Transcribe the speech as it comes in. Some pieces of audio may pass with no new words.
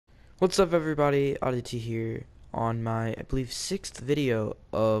What's up everybody, Oddity here on my, I believe, 6th video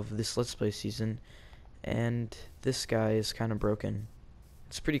of this Let's Play season, and this guy is kind of broken.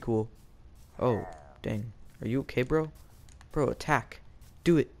 It's pretty cool. Oh, dang. Are you okay, bro? Bro, attack.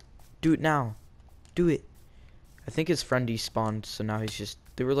 Do it. Do it now. Do it. I think his friend despawned, so now he's just,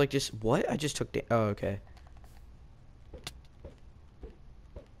 they were like just, what? I just took, oh, okay.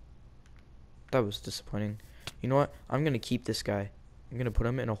 That was disappointing. You know what? I'm gonna keep this guy. I'm gonna put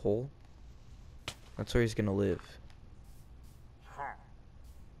him in a hole. That's where he's gonna live.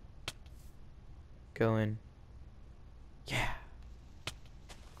 Go in. Yeah.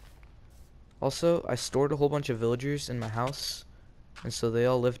 Also, I stored a whole bunch of villagers in my house, and so they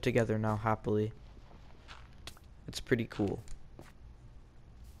all live together now happily. It's pretty cool.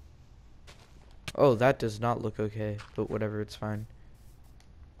 Oh, that does not look okay, but whatever, it's fine.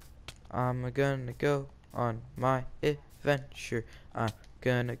 I'm gonna go on my adventure. I'm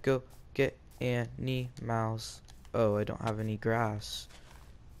gonna go get animals. Oh, I don't have any grass.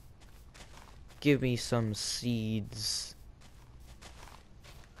 Give me some seeds.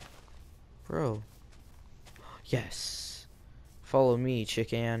 Bro. Yes. Follow me,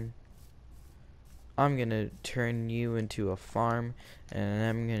 chicken. I'm gonna turn you into a farm, and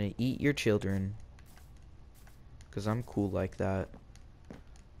I'm gonna eat your children. 'Cause I'm cool like that.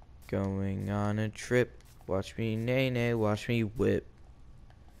 Going on a trip. Watch me nay-nay, watch me whip.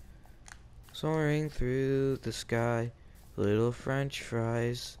 Soaring through the sky, little French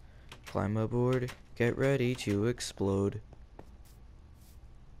fries. Climb aboard, get ready to explode.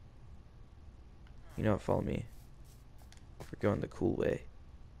 You know what, follow me. We're going the cool way.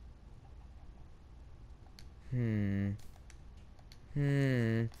 I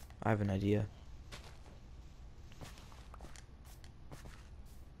have an idea.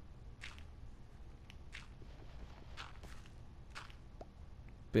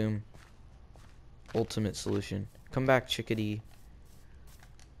 Boom. Ultimate solution. Come back, chickadee.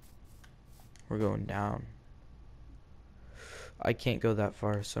 We're going down. I can't go that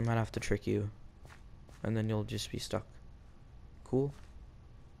far, so I might have to trick you. And then you'll just be stuck. Cool?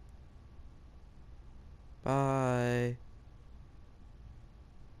 Bye.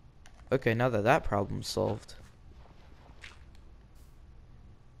 Okay, now that that problem's solved.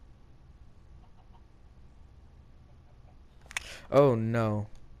 Oh no.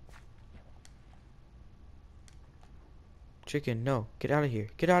 Chicken, no. Get out of here.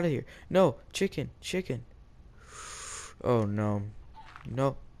 Get out of here. No. Chicken. Chicken. Oh no.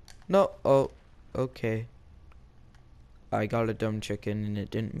 No. No. Oh. Okay. I got a dumb chicken and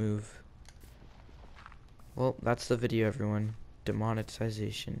it didn't move. Well, that's the video, everyone.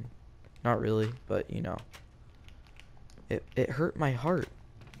 Demonetization. Not really, but you know. It hurt my heart.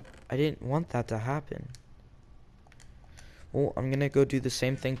 I didn't want that to happen. Well, I'm gonna go do the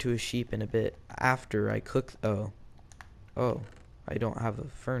same thing to a sheep in a bit after I cook. Oh, I don't have a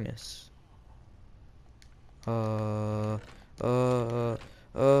furnace.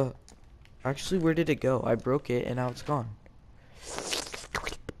 Actually, where did it go? I broke it and now it's gone.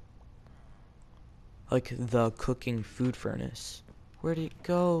 Like the cooking food furnace. Where'd it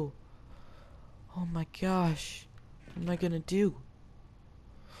go? Oh my gosh. What am I gonna do?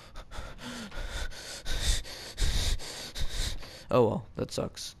 Oh well, that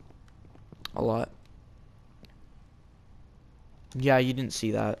sucks. A lot. Yeah, you didn't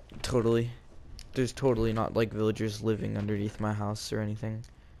see that. Totally. There's totally not like villagers living underneath my house or anything.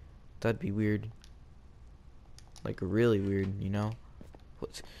 That'd be weird. Like really weird, you know?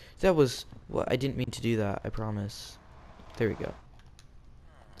 What? That was what I didn't mean to do that, I promise. There we go.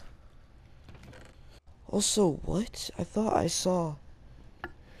 Also, what? I thought I saw.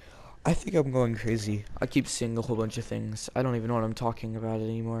 I think I'm going crazy. I keep seeing a whole bunch of things. I don't even know what I'm talking about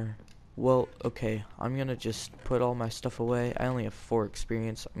anymore. Well, okay, I'm gonna just put all my stuff away. I only have 4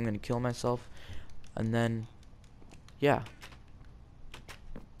 experience. I'm gonna kill myself. And then, yeah.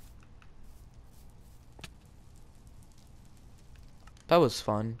 That was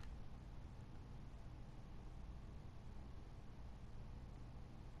fun.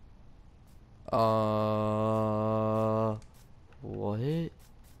 What?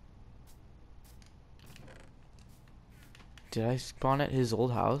 Did I spawn at his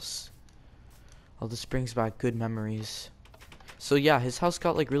old house? Oh, this brings back good memories. So yeah, his house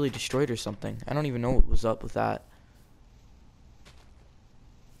got like really destroyed or something. I don't even know what was up with that.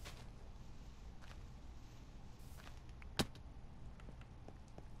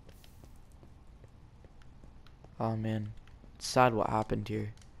 Oh man, it's sad what happened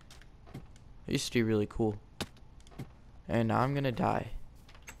here. It used to be really cool. And now I'm gonna die.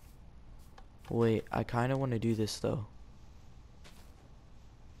 Wait, I kinda wanna do this though.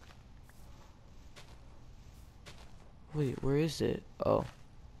 Wait, where is it? Oh.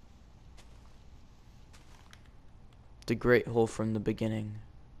 The Great Hole from the beginning.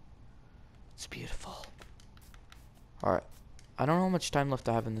 It's beautiful. Alright. I don't know how much time left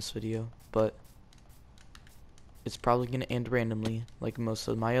I have in this video, but it's probably going to end randomly, like most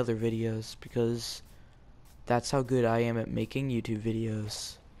of my other videos, because that's how good I am at making YouTube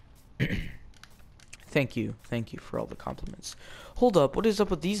videos. Thank you for all the compliments. Hold up, what is up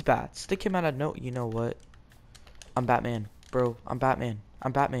with these bats? They came out of no. You know what? I'm Batman, bro. I'm Batman.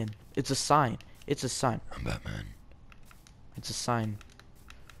 I'm Batman. It's a sign. It's a sign. I'm Batman. It's a sign.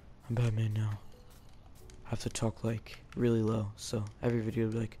 I'm Batman now. I have to talk like really low, so every video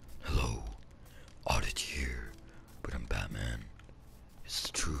will be like, "Hello, Oddity here, but I'm Batman. It's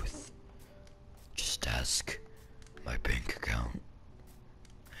the truth. Just ask my bank account."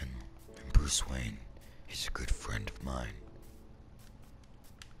 And Bruce Wayne, he's a good friend of mine.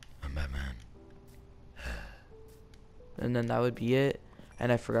 I'm Batman. And then that would be it.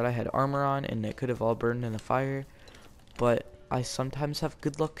 And I forgot I had armor on, and it could have all burned in a fire. But I sometimes have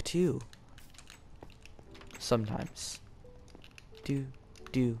good luck too. Sometimes. Do.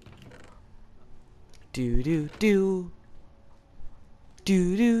 Do do do.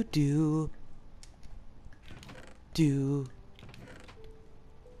 Do do do. Do.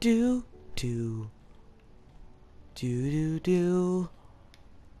 Do do. Do do do.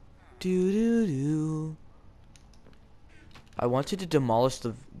 Do do do. I wanted to demolish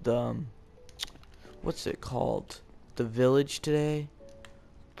the what's it called? The village today,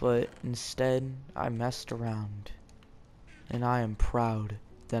 but instead I messed around. And I am proud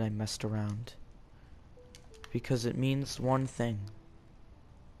that I messed around. Because it means one thing.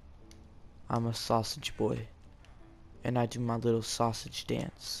 I'm a sausage boy. And I do my little sausage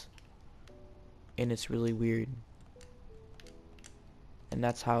dance. And it's really weird. And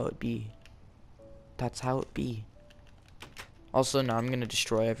that's how it be. That's how it be. Also, now I'm gonna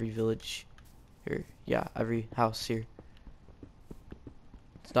destroy every village here. Yeah, every house here.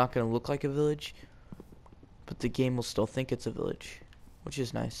 It's not gonna look like a village, but the game will still think it's a village, which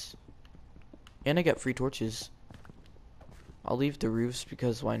is nice. And I get free torches. I'll leave the roofs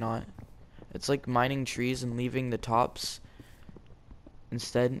because why not? It's like mining trees and leaving the tops.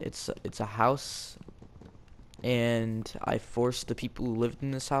 Instead, it's a house, and I forced the people who lived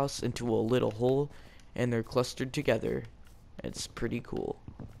in this house into a little hole, and they're clustered together. It's pretty cool.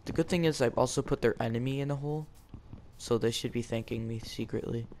 The good thing is I've also put their enemy in a hole, so they should be thanking me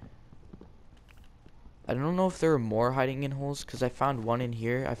secretly. I don't know if there are more hiding in holes, because I found one in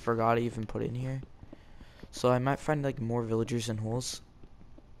here. I forgot to even put it in here. So I might find like more villagers in holes.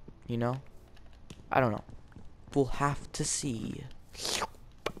 You know? I don't know. We'll have to see.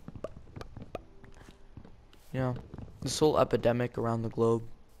 You know, this whole epidemic around the globe,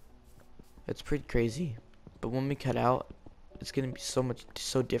 it's pretty crazy. But when we cut out, it's gonna be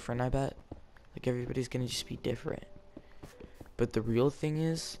so different, I bet. Like, everybody's gonna just be different. But the real thing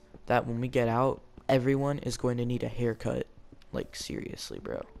is that when we get out, everyone is going to need a haircut. Like, seriously,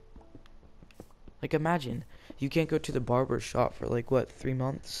 bro. Like, imagine, you can't go to the barber shop for like, what, 3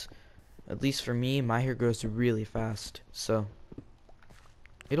 months? At least for me, my hair grows really fast. So,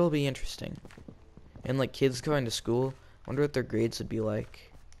 it'll be interesting. And like, kids going to school, I wonder what their grades would be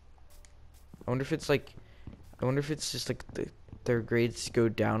like. I wonder if it's just like their grades go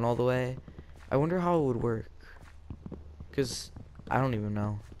down all the way. I wonder how it would work. Because I don't even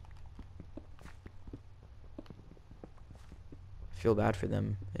know. I feel bad for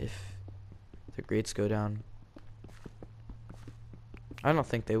them if their grades go down. I don't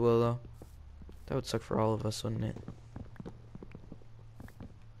think they will, though. That would suck for all of us, wouldn't it?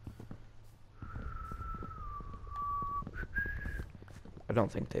 I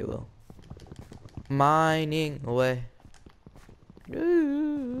don't think they will. Mining away.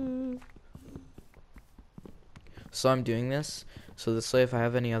 So I'm doing this so this way if I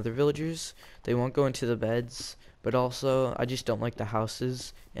have any other villagers, they won't go into the beds, but also I just don't like the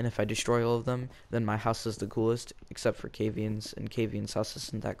houses, and if I destroy all of them, then my house is the coolest, except for Cavian's, and Cavian's house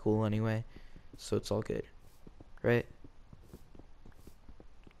isn't that cool anyway, so it's all good, right?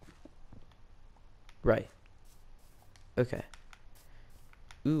 Right. Okay.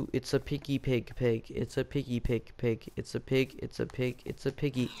 Ooh, it's a piggy pig pig. It's a piggy pig pig. It's a pig. It's a pig. It's a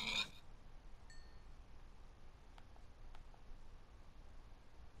piggy.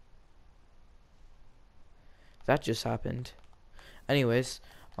 That just happened. Anyways,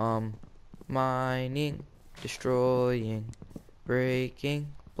 mining, destroying,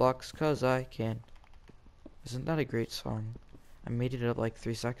 breaking blocks 'cause I can. Isn't that a great song? I made it up like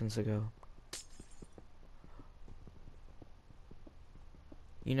 3 seconds ago.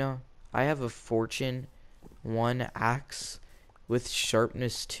 You know, I have a fortune one axe with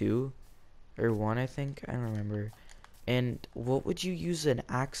sharpness 2 or 1, I think. I don't remember. And what would you use an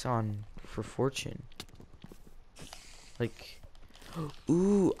axe on for fortune? Like,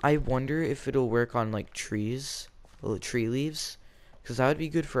 ooh, I wonder if it'll work on like trees, tree leaves, because that would be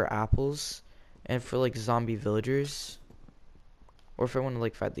good for apples and for like zombie villagers. Or if I want to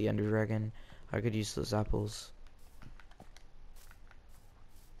like fight the Ender Dragon, I could use those apples.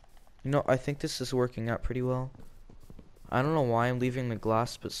 You know, I think this is working out pretty well. I don't know why I'm leaving the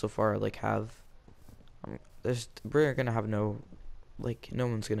glass, but so far I like have. We're gonna have no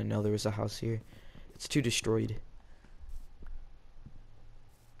one's gonna know there was a house here. It's too destroyed.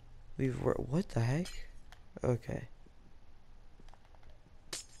 What the heck? Okay.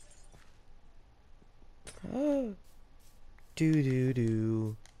 Oh.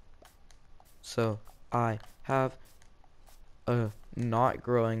 Do. So I have a not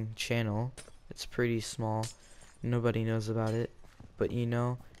growing channel. It's pretty small. Nobody knows about it. But you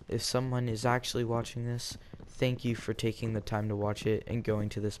know, if someone is actually watching this, thank you for taking the time to watch it and going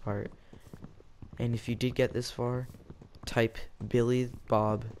to this part. And if you did get this far, type Billy,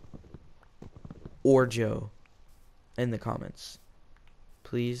 Bob, or Joe in the comments.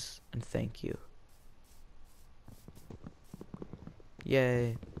 Please and thank you.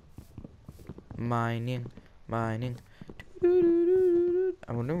 Yay. Mining. I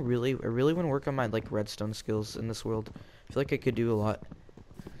really want to work on my like redstone skills in this world. I feel like I could do a lot.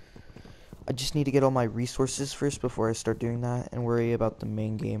 I just need to get all my resources first before I start doing that and worry about the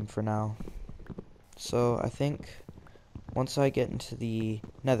main game for now. So I think once I get into the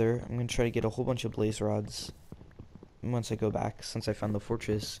nether, I'm going to try to get a whole bunch of blaze rods once I go back, since I found the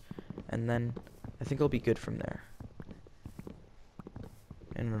fortress. And then I think I'll be good from there.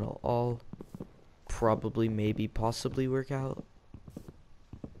 And it'll all probably, maybe, possibly work out.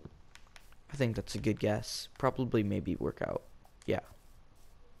 I think that's a good guess. Probably, maybe work out. Yeah.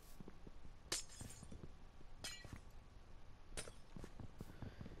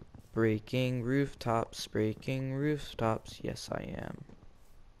 Breaking rooftops, yes I am.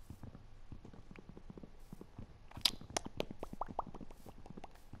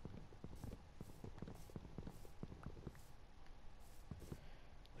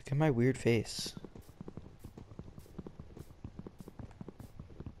 Look at my weird face.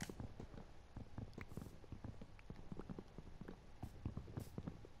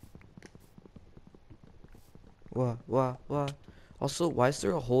 What? Also, why is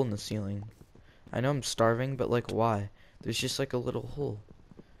there a hole in the ceiling? I know I'm starving, but like why? There's just like a little hole.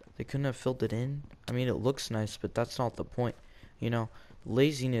 They couldn't have filled it in? I mean, it looks nice, but that's not the point. You know,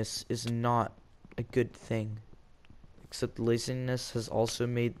 laziness is not a good thing. Except laziness has also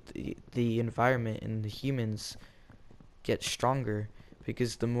made the environment and the humans get stronger.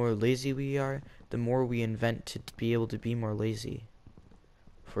 Because the more lazy we are, the more we invent to be able to be more lazy.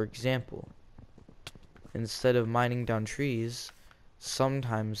 For example, instead of mining down trees,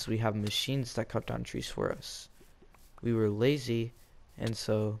 sometimes we have machines that cut down trees for us. We were lazy, and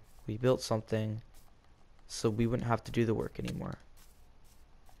so we built something so we wouldn't have to do the work anymore.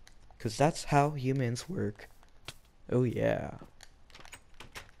 Because that's how humans work. Oh yeah.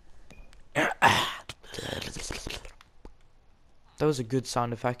 That was a good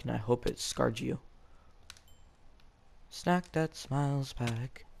sound effect, and I hope it scarred you. Snack that smiles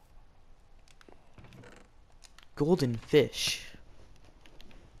back. Golden fish.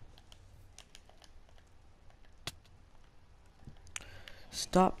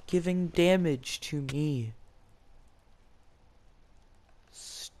 Stop giving damage to me.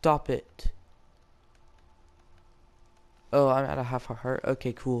 Stop it. Oh, I'm at a half a heart.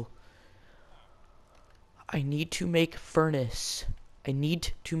 Okay, cool. I need to make furnace.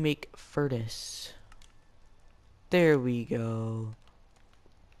 There we go.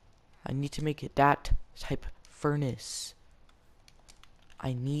 I need to make it that type furnace.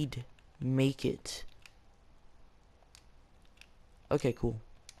 Make it. Okay, cool.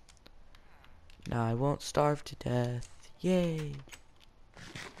 Now I won't starve to death. Yay.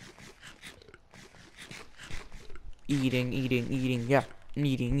 Eating. Yeah,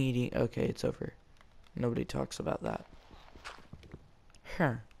 eating. Okay, it's over. Nobody talks about that.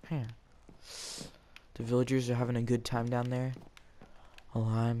 The villagers are having a good time down there. Well,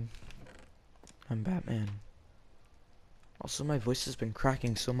 I'm Batman. Also, my voice has been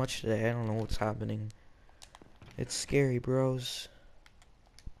cracking so much today. I don't know what's happening. It's scary, bros.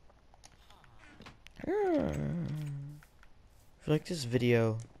 I feel like this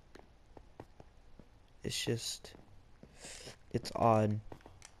video is it's odd.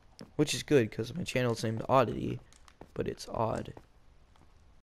 Which is good, because my channel's named Oddity, but it's odd.